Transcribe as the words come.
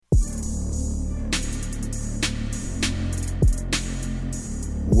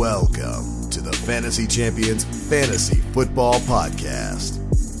Welcome to the Fantasy Champions Fantasy Football Podcast.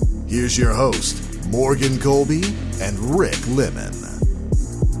 Here's your host, Morgan Colby and Rick Lemon.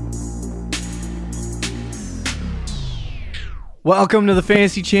 Welcome to the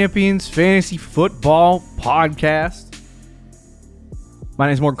Fantasy Champions Fantasy Football Podcast. My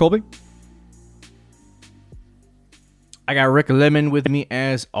name is Morgan Colby. I got Rick Lemon with me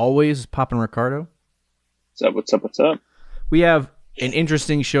as always, Poppin' Ricardo. What's up? We have an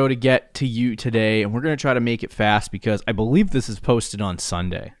interesting show to get to you today, and we're going to try to make it fast because I believe this is posted on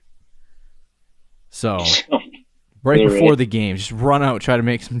Sunday. So, right before the game, just run out, try to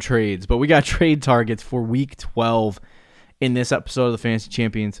make some trades. But we got trade targets for Week 12 in this episode of the Fantasy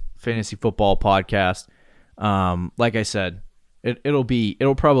Champions Fantasy Football Podcast. Like I said,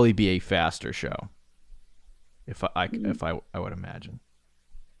 it'll probably be a faster show, if I would imagine.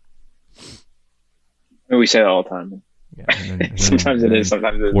 We say that all the time. Yeah, and then sometimes it is,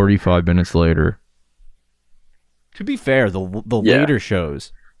 sometimes it isn't. 45 minutes later. To be fair, the later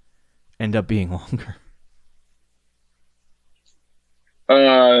shows end up being longer.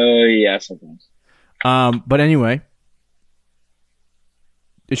 Yeah, sometimes. But anyway,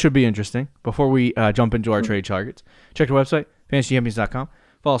 it should be interesting. Before we jump into our trade targets, check the website, fantasychampions.com.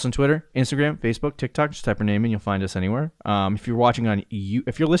 Follow us on Twitter, Instagram, Facebook, TikTok. Just type our name in, you'll find us anywhere. If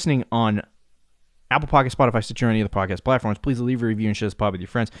you're listening on Apple Podcasts, Spotify, Stitcher, or any other podcast platforms, please leave a review and share this pod with your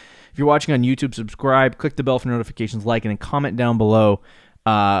friends. If you're watching on YouTube, subscribe, click the bell for notifications, like, and then comment down below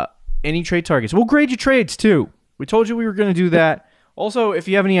any trade targets. We'll grade your trades, too. We told you we were going to do that. Also, if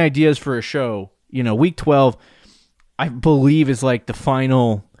you have any ideas for a show, Week 12, I believe, is like the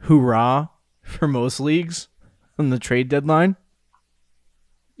final hoorah for most leagues on the trade deadline.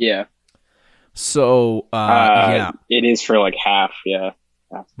 Yeah. So, it is for like half, yeah.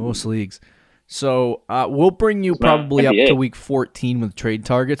 Most leagues. So we'll bring you probably up to Week 14 with trade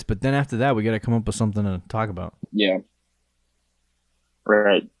targets, but then after that, we got to come up with something to talk about. Yeah.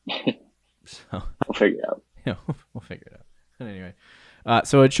 Right. So we'll figure it out. Yeah, we'll figure it out. But anyway,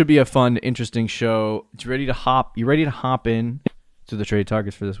 so it should be a fun, interesting show. You ready to hop in to the trade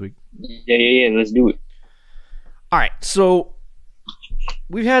targets for this week? Yeah. Let's do it. All right. So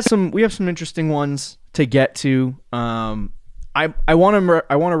we have some interesting ones to get to. I want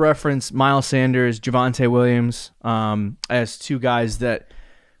to reference Miles Sanders, Javonte Williams as two guys that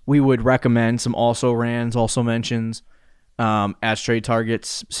we would recommend. Some also mentions as trade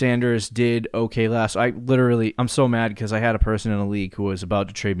targets. Sanders did okay last. I'm so mad because I had a person in a league who was about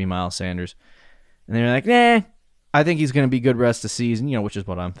to trade me Miles Sanders, and they were like, "Nah, I think he's going to be good rest of the season," which is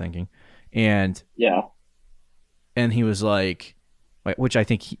what I'm thinking. And he was like, which I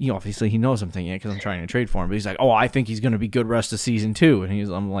think obviously he knows I'm thinking it because I'm trying to trade for him. But he's like, "Oh, I think he's going to be good rest of season too." And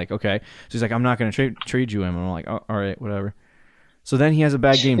I'm like, "Okay." So he's like, "I'm not going to trade you him." And I'm like, "Oh, all right, whatever." So then he has a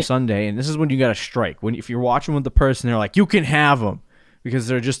bad game Sunday, and this is when you got to strike. If you're watching with the person, they're like, "You can have him," because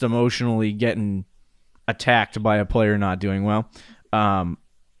they're just emotionally getting attacked by a player not doing well.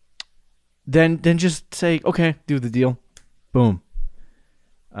 Then just say, "Okay, do the deal." Boom.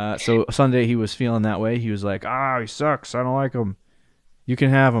 So Sunday he was feeling that way. He was like, he sucks. I don't like him. You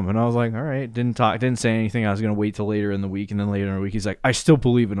can have him. And I was like, all right. Didn't say anything. I was going to wait till later in the week. And then later in the week, he's like, I still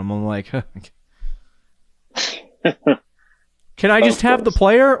believe in him. I'm like, can I just have the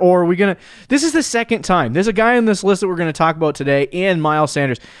player? Or are we going to... This is the second time. There's a guy on this list that we're going to talk about today and Miles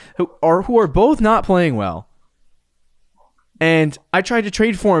Sanders who are both not playing well. And I tried to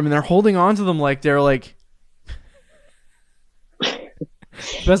trade for him and they're holding on to them like they're like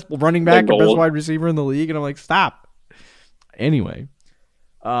best running back or best wide receiver in the league. And I'm like, stop. Anyway.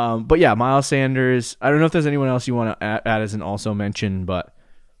 But yeah, Miles Sanders. I don't know if there's anyone else you want to add as an also mention, but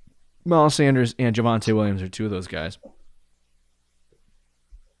Miles Sanders and Javonte Williams are two of those guys.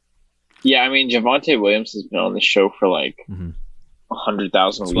 Yeah, I mean, Javonte Williams has been on the show for like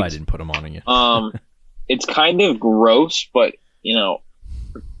 100,000 weeks. That's why I didn't put him on again. It's kind of gross, but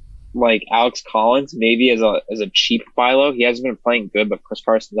like Alex Collins, maybe as a cheap buy low, he hasn't been playing good, but Chris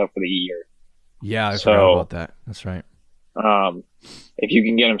Carson's out for the year. Yeah, I forgot about that. That's right. If you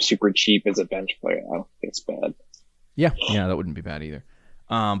can get him super cheap as a bench player, I don't think it's bad. Yeah, that wouldn't be bad either.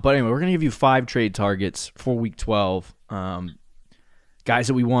 But anyway, we're going to give you 5 trade targets for Week 12. Guys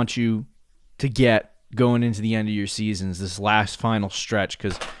that we want you to get going into the end of your seasons, this last final stretch,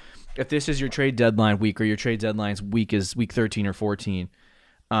 because if this is your trade deadline week or your trade deadline's week is Week 13 or 14.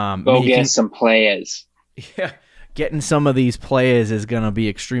 Go get some players. Yeah, getting some of these players is going to be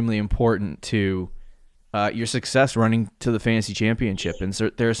extremely important to your success running to the fantasy championship. And so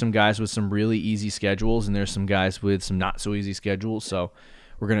there are some guys with some really easy schedules, and there's some guys with some not so easy schedules. So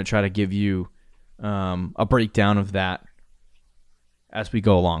we're going to try to give you a breakdown of that as we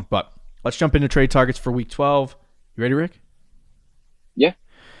go along. But let's jump into trade targets for Week 12. You ready, Rick? Yeah.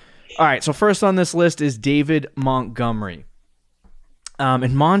 All right, so first on this list is David Montgomery.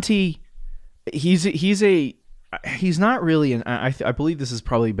 And Monty, he's not really an. I believe this has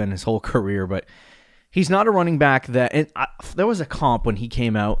probably been his whole career, but he's not a running back that. And there was a comp when he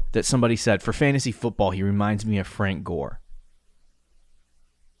came out that somebody said for fantasy football he reminds me of Frank Gore,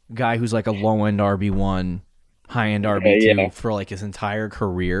 a guy who's like a low end RB1, high end RB2 for like his entire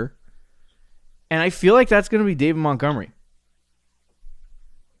career. And I feel like that's going to be David Montgomery.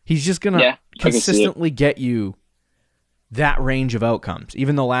 He's just going to consistently get you that range of outcomes.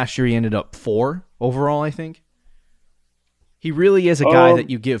 Even though last year he ended up 4 overall, I think. He really is a guy that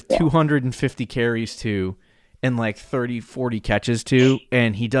you give 250 carries to and like 30, 40 catches to,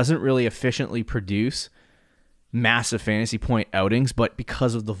 and he doesn't really efficiently produce massive fantasy point outings, but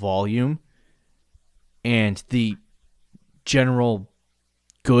because of the volume and the general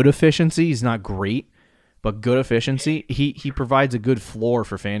good efficiency, he's not great, but good efficiency, he provides a good floor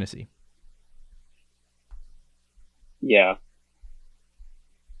for fantasy. Yeah.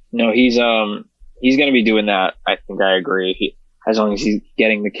 No, he's going to be doing that. I think I agree. As long as he's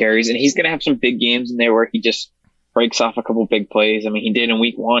getting the carries, and he's going to have some big games in there where he just breaks off a couple big plays. I mean, he did in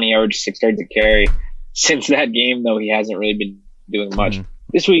week 1. He averaged 6 yards a carry. Since that game, though, he hasn't really been doing much.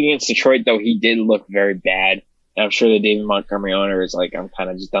 This week against Detroit, though, he did look very bad. And I'm sure the David Montgomery owner is like, I'm kind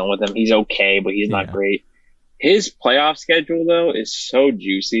of just done with him. He's okay, but he's not great. His playoff schedule, though, is so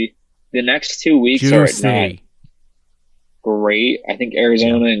juicy. The next 2 weeks are not great. I think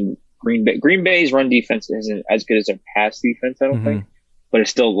Arizona and Green Bay. Green Bay's run defense isn't as good as their pass defense, I don't think, but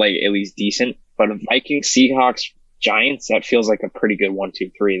it's still like at least decent. But Vikings, Seahawks, Giants, that feels like a pretty good 1, 2,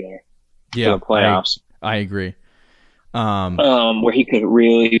 3 there. Yeah, for the playoffs. I agree. Where he could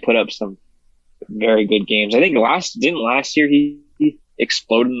really put up some very good games. I think last year he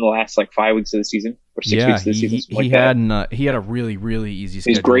exploded in the last like 5 weeks of the season or 6 weeks of the season. He had a really, really easy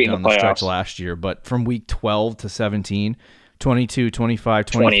schedule. He's great down in the stretch last year, but from week 12 to 17, 22, 25,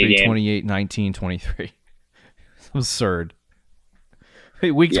 23, 28, 19, 23. It's absurd. Hey,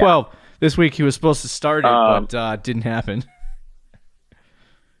 week 12. This week he was supposed to start it, but didn't happen.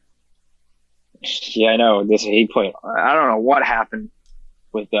 Yeah, I know. He played. I don't know what happened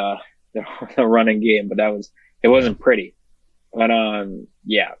with the running game, but it wasn't pretty. But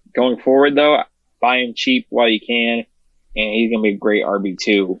going forward though, buy him cheap while you can, and he's gonna be a great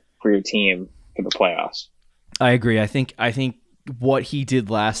RB2 for your team for the playoffs. I agree. I think what he did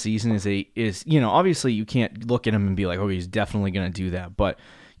last season is obviously you can't look at him and be like, oh, he's definitely gonna do that. But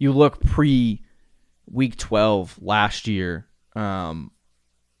you look pre week 12 last year.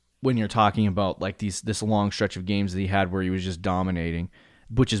 When you're talking about like this long stretch of games that he had where he was just dominating,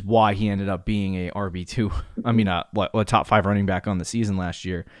 which is why he ended up being a RB2. I mean, a top 5 running back on the season last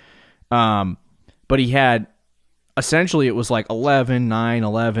year. But he had essentially it was like 11, 9,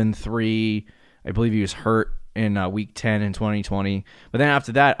 11, 3. I believe he was hurt in week 10 in 2020. But then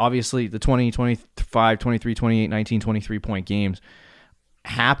after that, obviously the 20, 25, 23, 28, 19, 23 point games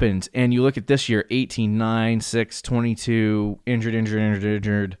happened, and you look at this year, 18, 9, 6, 22,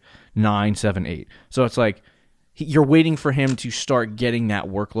 injured, 9, 7, 8. So it's like you're waiting for him to start getting that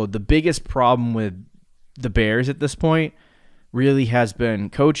workload. The biggest problem with the Bears at this point really has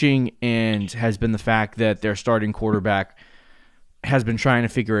been coaching and has been the fact that their starting quarterback has been trying to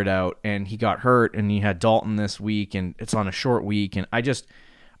figure it out, and he got hurt, and he had Dalton this week, and it's on a short week, and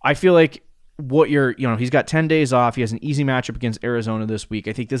I feel like he's got 10 days off. He has an easy matchup against Arizona this week.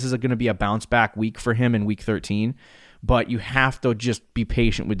 I think this is going to be a bounce back week for him in week 13, but you have to just be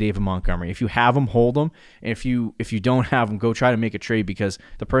patient with David Montgomery. If you have him, hold him. If you don't have him, go try to make a trade, because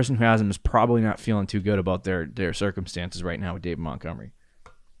the person who has him is probably not feeling too good about their circumstances right now with David Montgomery.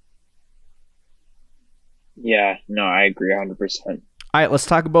 Yeah, no, I agree 100%. All right, let's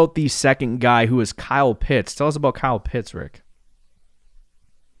talk about the second guy, who is Kyle Pitts. Tell us about Kyle Pitts, Rick.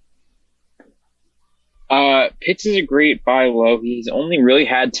 Pitts is a great buy low. He's only really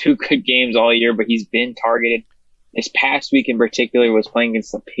had 2 good games all year, but he's been targeted. This past week in particular was playing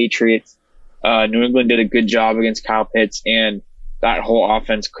against the Patriots. New England did a good job against Kyle Pitts, and that whole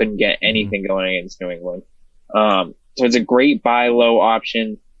offense couldn't get anything going against New England. So it's a great buy low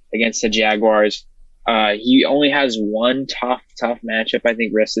option against the Jaguars. He only has one tough matchup, I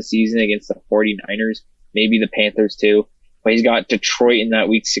think, rest of the season against the 49ers, maybe the Panthers too. But he's got Detroit in that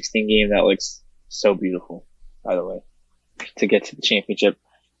week 16 game that looks so beautiful, by the way, to get to the championship.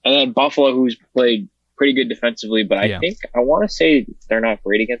 And then Buffalo, who's played pretty good defensively, but I think I want to say they're not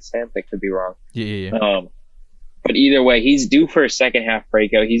great against them. They could be wrong. Yeah. But either way, he's due for a second half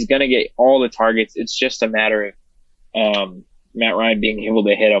breakout. He's going to get all the targets. It's just a matter of Matt Ryan being able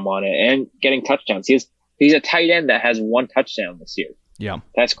to hit him on it and getting touchdowns. He's a tight end that has 1 touchdown this year. Yeah,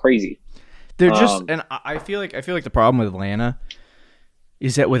 that's crazy. They're just, and I feel like the problem with Atlanta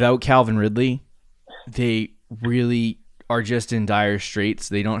is that without Calvin Ridley, they really are just in dire straits.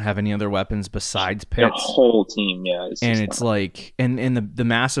 They don't have any other weapons besides Pitts. Their whole team, yeah. It's like, and the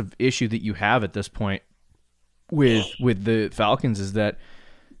massive issue that you have at this point with the Falcons is that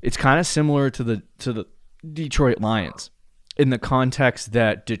it's kind of similar to the Detroit Lions in the context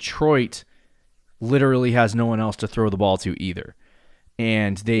that Detroit literally has no one else to throw the ball to either.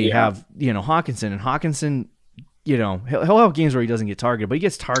 And they have, Hawkinson, and Hawkinson, he'll have games where he doesn't get targeted, but he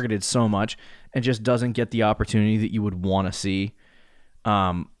gets targeted so much and just doesn't get the opportunity that you would want to see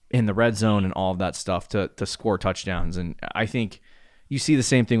in the red zone and all of that stuff to score touchdowns. And I think you see the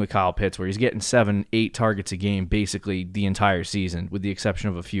same thing with Kyle Pitts, where he's getting 7-8 targets a game basically the entire season, with the exception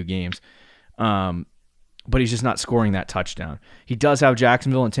of a few games. But he's just not scoring that touchdown. He does have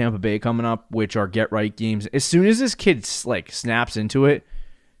Jacksonville and Tampa Bay coming up, which are get-right games. As soon as this kid snaps into it,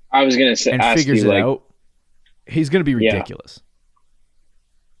 I was gonna say, and figures it out, he's going to be ridiculous.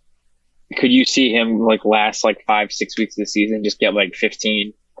 Yeah. Could you see him last 5-6 weeks of the season, just get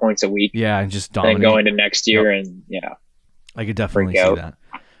 15 points a week? Yeah, and just dominate. And go into next year, and I could definitely see that.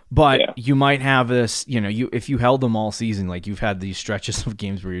 But you might have this, if you held them all season, you've had these stretches of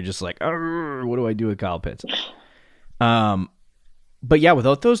games where you're just like, what do I do with Kyle Pitts? But yeah,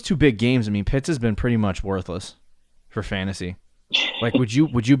 without those 2 big games, I mean, Pitts has been pretty much worthless for fantasy. Would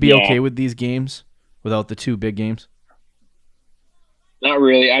you be okay with these games without the 2 big games? Not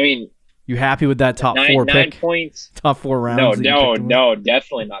really. I mean, you happy with that top 4 pick? 9 points. Top 4 rounds? No,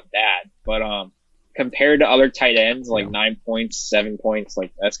 definitely not that. But compared to other tight ends, 9 points, 7 points,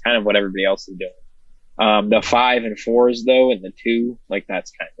 that's kind of what everybody else is doing. The 5 and 4s though, and the 2,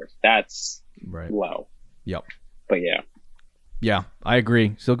 that's right. Low. Yep. But yeah. Yeah, I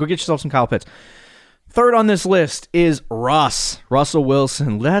agree. So go get yourself some Kyle Pitts. Third on this list is Russell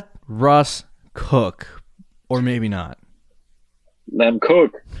Wilson. Let Russ cook, or maybe not. Let him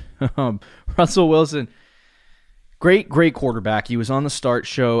cook. Russell Wilson. Great quarterback. He was on the start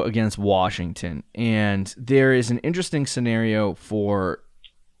show against Washington, and there is an interesting scenario for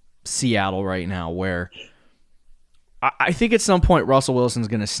Seattle right now where I think at some point Russell Wilson's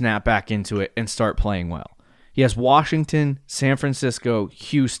going to snap back into it and start playing well. He has Washington, San Francisco,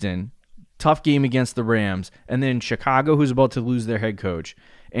 Houston, tough game against the Rams, and then Chicago, who's about to lose their head coach,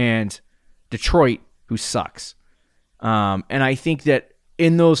 and Detroit, who sucks. And I think that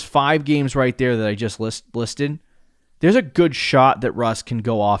in those 5 games right there that I just listed, there's a good shot that Russ can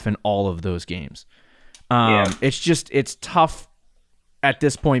go off in all of those games. It's tough at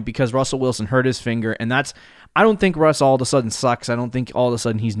this point because Russell Wilson hurt his finger, and I don't think Russ all of a sudden sucks. I don't think all of a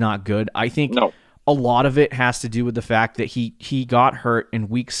sudden he's not good. I think a lot of it has to do with the fact that he got hurt in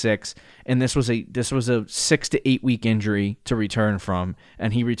week 6, and this was a 6 to 8 week injury to return from,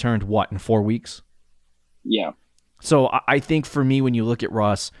 and he returned in 4 weeks? Yeah. So I think for me, when you look at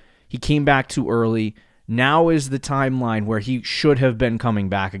Russ, he came back too early. Now is the timeline where he should have been coming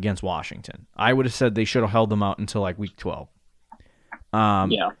back against Washington. I would have said they should have held him out until week 12.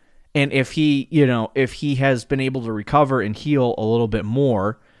 And if he has been able to recover and heal a little bit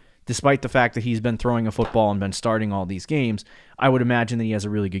more, despite the fact that he's been throwing a football and been starting all these games, I would imagine that he has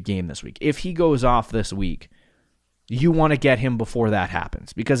a really good game this week. If he goes off this week, you want to get him before that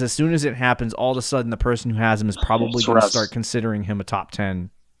happens, because as soon as it happens, all of a sudden the person who has him is probably going to start considering him a top 10,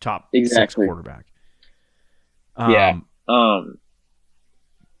 top 6 quarterback. But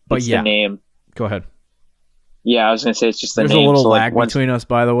the name. Go ahead. Yeah, I was going to say it's just the There's name. There's a little lag between us,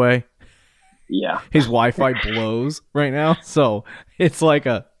 by the way. Yeah. His Wi-Fi blows right now, so it's like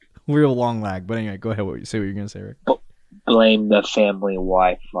a real long lag. But anyway, go ahead. Say what you're going to say, Rick. Blame the family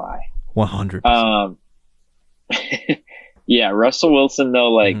Wi-Fi. 100%. Yeah, Russell Wilson,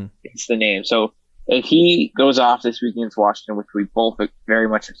 though, it's the name. So if he goes off this week against Washington, which we both very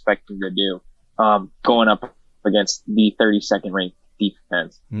much expect him to do, going up against the 32nd ranked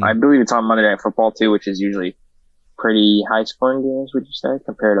defense. I believe it's on Monday Night Football, too, which is usually pretty high-scoring games, would you say,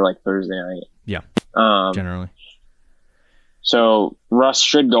 compared to Thursday night? Yeah, generally. So Russ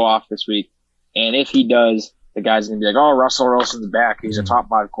should go off this week, and if he does, the guy's going to be like, oh, Russell Wilson's back. He's a top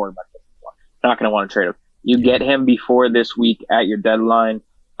 5 quarterback. Not going to want to trade him. You get him before this week at your deadline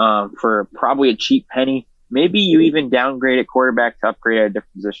for probably a cheap penny. Maybe you even downgrade at quarterback to upgrade at a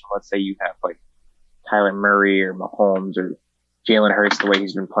different position. Let's say you have Kyler Murray or Mahomes or Jalen Hurts the way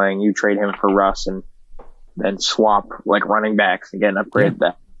he's been playing. You trade him for Russ and then swap running backs and get an upgrade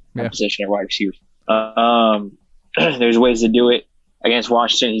at that position at wide receivers. There's ways to do it. Against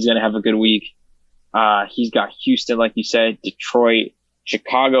Washington, he's going to have a good week. He's got Houston, like you said, Detroit.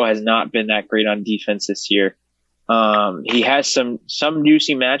 Chicago has not been that great on defense this year. He has some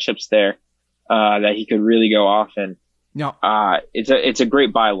juicy matchups there that he could really go off in. No, it's a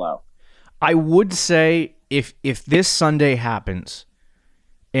great buy low. I would say if this Sunday happens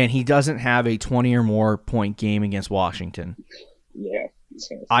and he doesn't have a 20 or more point game against Washington, yeah,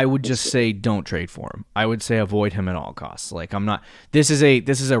 I would just say don't trade for him. I would say avoid him at all costs. Like I'm not. This is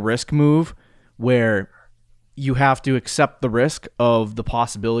a risk move where you have to accept the risk of the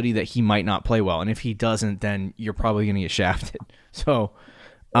possibility that he might not play well, and if he doesn't, then you're probably going to get shafted. So,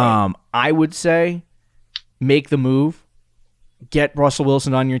 I would say make the move. Get Russell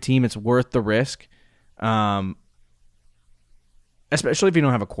Wilson on your team. It's worth the risk. Especially if you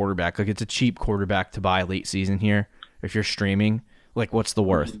don't have a quarterback. Like it's a cheap quarterback to buy late season here. If you're streaming, like what's the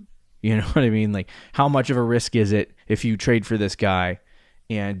worth? You know what I mean? Like how much of a risk is it if you trade for this guy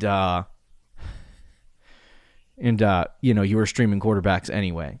and you were streaming quarterbacks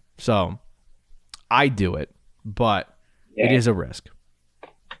anyway. So I do it, but it is a risk.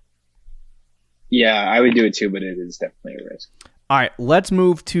 Yeah, I would do it too, but it is definitely a risk. All right, let's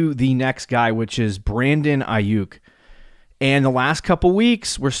move to the next guy, which is Brandon Ayuk. And the last couple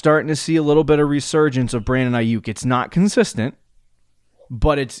weeks, we're starting to see a little bit of resurgence of Brandon Ayuk. It's not consistent,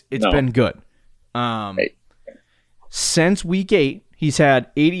 but it's been good. Since week 8, he's had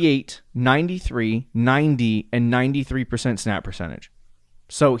 88, 93, 90, and 93% snap percentage.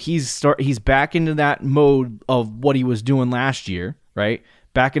 So he's back into that mode of what he was doing last year, right?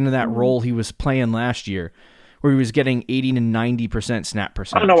 Back into that role he was playing last year, where he was getting 80 to 90% snap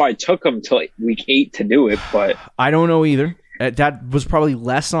percentage. I don't know why it took him till week 8 to do it, but I don't know either. That was probably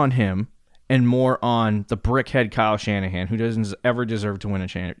less on him and more on the brickhead Kyle Shanahan, who doesn't ever deserve to win a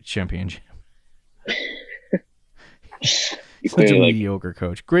championship. Such a mediocre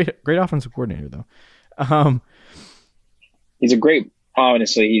coach. Great offensive coordinator, though. He's a great.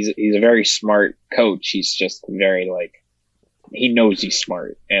 Honestly, he's a very smart coach. He's just very he knows he's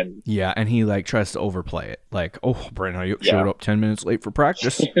smart, and and he tries to overplay it. Like, oh, Brandon Ayuk showed up 10 minutes late for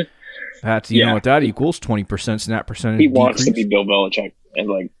practice. That's know what that equals 20% snap percentage. He wants to be Bill Belichick,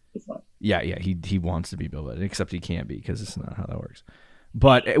 and it's not. Yeah, he wants to be Bill Belichick, except he can't be because it's not how that works.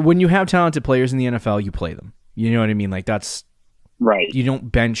 But when you have talented players in the NFL, you play them. You know what I mean? Like that's right. You don't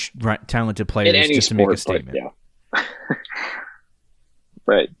bench talented players just to make a statement.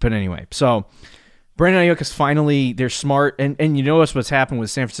 Right. But anyway, so Brandon Ayuk is finally, they're smart, and you notice what's happened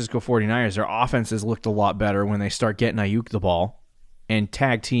with San Francisco 49ers. Their offenses looked a lot better when they start getting Ayuk the ball and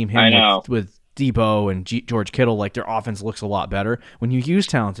tag team him with Debo and George Kittle. Like their offense looks a lot better when you use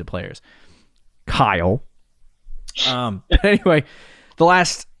talented players. Kyle. But anyway, the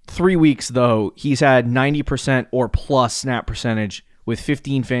last 3 weeks, though, he's had 90% or plus snap percentage with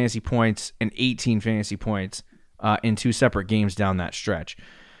 15 fantasy points and 18 fantasy points in 2 separate games down that stretch.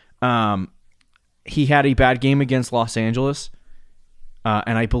 He had a bad game against Los Angeles,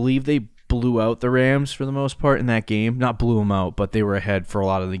 and I believe they blew out the Rams for the most part in that game. Not blew them out, but they were ahead for a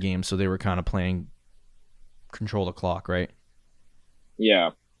lot of the game, so they were kind of playing control the clock, right?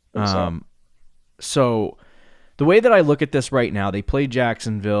 Yeah. So the way that I look at this right now, they played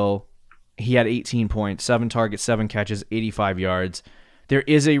Jacksonville. He had 18 points, 7 targets, 7 catches, 85 yards. There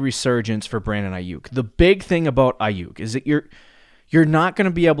is a resurgence for Brandon Ayuk. The big thing about Ayuk is that you're not going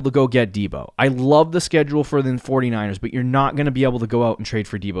to be able to go get Debo. I love the schedule for the 49ers, but you're not going to be able to go out and trade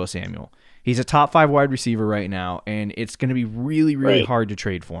for Debo Samuel. He's a top 5 wide receiver right now, and it's going to be really, really hard to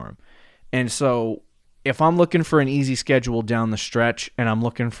trade for him. And so if I'm looking for an easy schedule down the stretch and I'm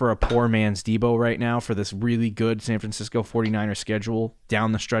looking for a poor man's Debo right now for this really good San Francisco 49ers schedule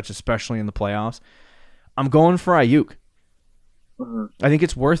down the stretch, especially in the playoffs, I'm going for Ayuk. I think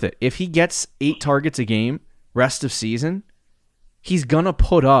it's worth it. If he gets 8 targets a game rest of season, he's going to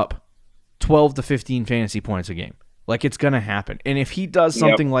put up 12 to 15 fantasy points a game. Like, it's going to happen. And if he does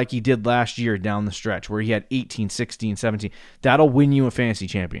something like he did last year down the stretch where he had 18, 16, 17, that'll win you a fantasy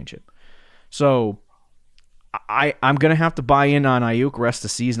championship. So I'm going to have to buy in on Ayuk rest of the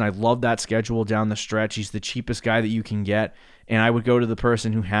season. I love that schedule down the stretch. He's the cheapest guy that you can get. And I would go to the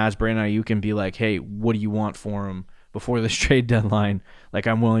person who has Brandon Ayuk and be like, hey, what do you want for him before this trade deadline? Like,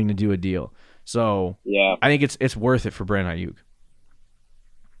 I'm willing to do a deal. So I think it's worth it for Brandon Ayuk.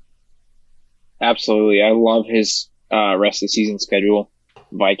 Absolutely. I love his rest of the season schedule.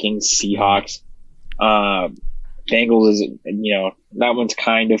 Vikings, Seahawks, Bengals is, that one's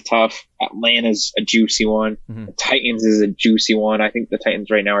kind of tough. Atlanta's a juicy one. Mm-hmm. The Titans is a juicy one. I think the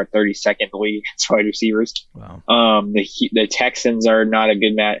Titans right now are 32nd in the league against wide receivers. Wow. The Texans are not a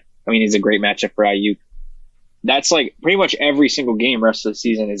good match. I mean, it's a great matchup for Ayuk. that's like pretty much every single game rest of the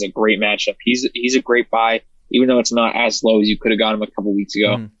season is a great matchup. He's a great buy, even though it's not as low as you could have got him a couple weeks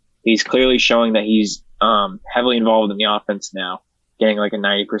ago. Mm-hmm. He's clearly showing that he's heavily involved in the offense now, getting like a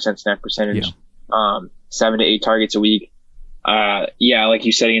 90% snap percentage, 7 to 8 targets a week. Yeah, like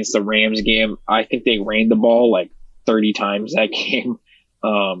you said against the Rams game, I think they ran the ball like 30 times that game,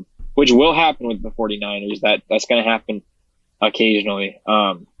 which will happen with the 49ers. That's going to happen occasionally.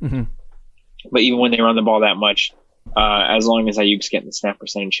 But even when they run the ball that much, as long as Ayuk's getting the snap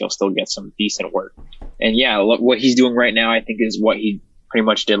percentage, he'll still get some decent work. And yeah, look, what he's doing right now, I think, is what he pretty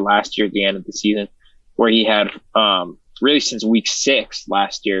much did last year at the end of the season, where he had really since week 6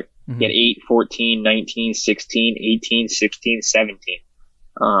 last year, he had 8, 14, 19, 16, 18, 16, 17,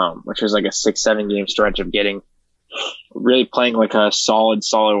 which was like a 6-7 game stretch of getting really playing like a solid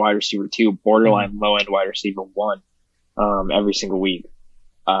wide receiver 2, borderline low end wide receiver 1 every single week.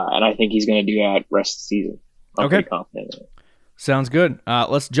 And I think he's going to do that rest of the season. I'm pretty confident in it. Sounds good.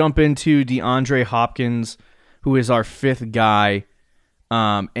 Let's jump into DeAndre Hopkins, who is our 5th guy.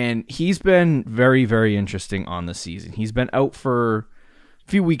 And he's been very, very interesting on the season. He's been out for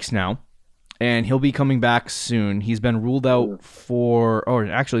a few weeks now, and he'll be coming back soon. He's been ruled out for, or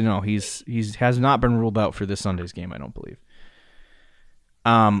actually no, he's has not been ruled out for this Sunday's game, I don't believe.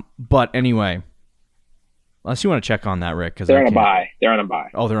 But anyway, unless you want to check on that, Rick, because they're on a bye. They're on a bye.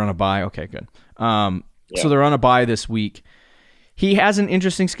 Oh, they're on a bye. Okay, good. So they're on a bye this week. He has an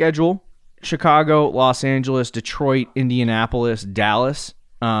interesting schedule. Chicago, Los Angeles, Detroit, Indianapolis, Dallas.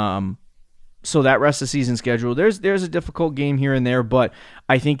 So that rest of the season schedule, there's a difficult game here and there, but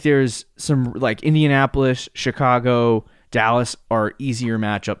I think there's some like Indianapolis, Chicago, Dallas are easier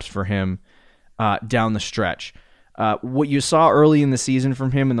matchups for him down the stretch. What you saw early in the season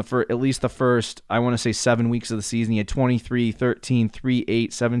from him in at least the first, I want to say 7 weeks of the season, he had 23, 13, 3,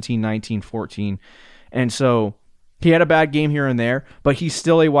 8, 17, 19, 14. And so he had a bad game here and there, but he's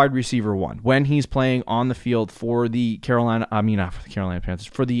still a wide receiver 1. When he's playing on the field for the not for the Carolina Panthers,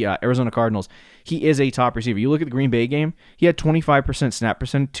 for the Arizona Cardinals, he is a top receiver. You look at the Green Bay game, he had 25% snap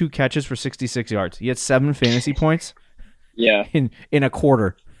percent, 2 catches for 66 yards. He had 7 fantasy points in a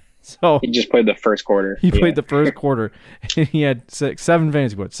quarter. So he just played the first quarter. He played the first quarter, and he had 7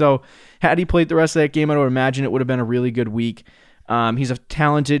 fantasy points. So had he played the rest of that game, I would imagine it would have been a really good week. He's a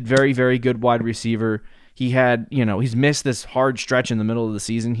talented, very, very good wide receiver. He had, he's missed this hard stretch in the middle of the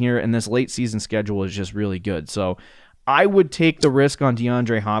season here, and this late season schedule is just really good. So I would take the risk on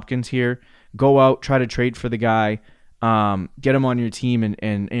DeAndre Hopkins here. Go out, try to trade for the guy, get him on your team,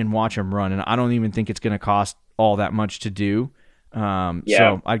 and watch him run. And I don't even think it's going to cost all that much to do.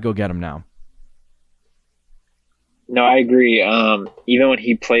 So I'd go get him now. No, I agree. Even when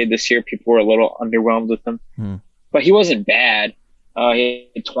he played this year, people were a little underwhelmed with him, but he wasn't bad. He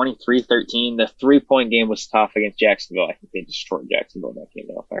had 23-13. The 3-point game was tough against Jacksonville. I think they destroyed Jacksonville in that game,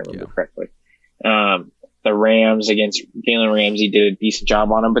 though, if I remember correctly. The Rams against Jalen Ramsey did a decent job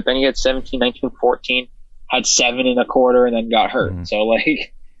on him, but then he had 17, 19, 14, had 7 in a quarter, and then got hurt. So,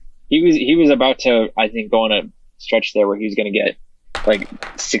 like, he was about to, I think, go on a stretch there where he was going to get, like,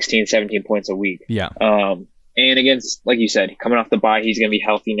 16, 17 points a week. Yeah. And against, like you said, coming off the bye, he's going to be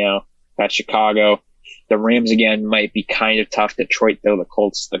healthy now. Got Chicago. The Rams, again, might be kind of tough. Detroit, though, the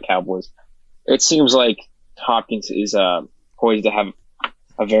Colts, the Cowboys. It seems like Hopkins is poised to have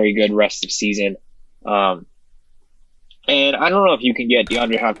a very good rest of season. And I don't know if you can get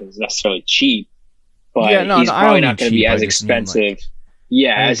DeAndre Hopkins necessarily cheap, but he's probably not going to be as expensive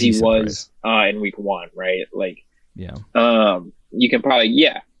as he was in week 1, right? Like, you can probably,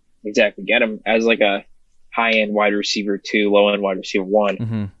 exactly, get him as like a high-end wide receiver 2, low-end wide receiver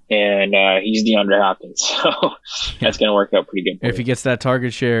 1, and he's DeAndre Hopkins, so that's going to work out pretty good. If he gets that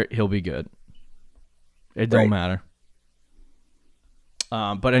target share, he'll be good. It don't matter.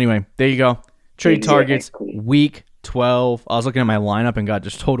 But anyway, there you go. Trade targets, week 12. I was looking at my lineup and got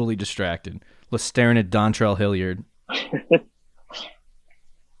just totally distracted. Was staring at Dontrell Hilliard. Have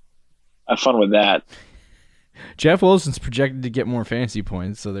fun with that. Jeff Wilson's projected to get more fantasy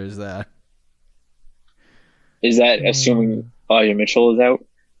points, so there's that. Is that assuming Elijah Mitchell is out?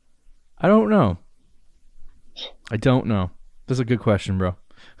 I don't know. That's a good question, bro.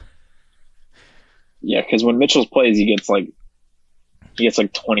 Yeah, because when Mitchell plays, he gets like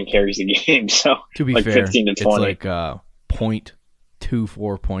 20 carries a game. So to be like fair, 15 to 20. It's like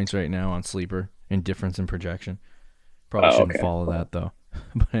 0.24 points right now on Sleeper in difference in projection. Probably shouldn't follow that though.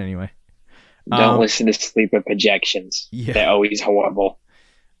 But anyway, don't listen to Sleeper projections. Yeah. They're always horrible.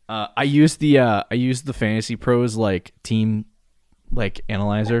 I use the Fantasy Pros like team like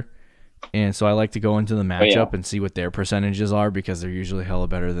analyzer, and so I like to go into the matchup and see what their percentages are because they're usually hella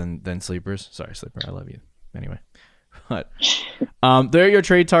better than Sleepers. Sorry, Sleeper, I love you. anyway. But there are your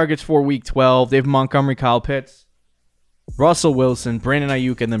trade targets for Week 12. They have Montgomery, Kyle Pitts, Russell Wilson, Brandon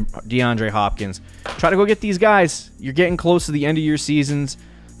Ayuk, and then DeAndre Hopkins. Try to go get these guys. You're getting close to the end of your seasons.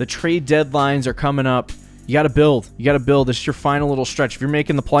 The trade deadlines are coming up. You got to build. This is your final little stretch. If you're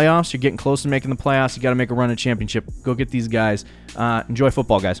making the playoffs, you're getting close to making the playoffs. You got to make a run at championship. Go get these guys. Enjoy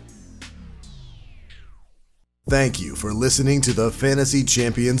football, guys. Thank you for listening to the Fantasy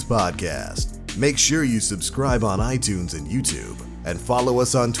Champions Podcast. Make sure you subscribe on iTunes and YouTube and follow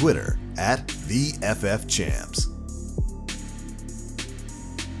us on Twitter @TheFFChamps.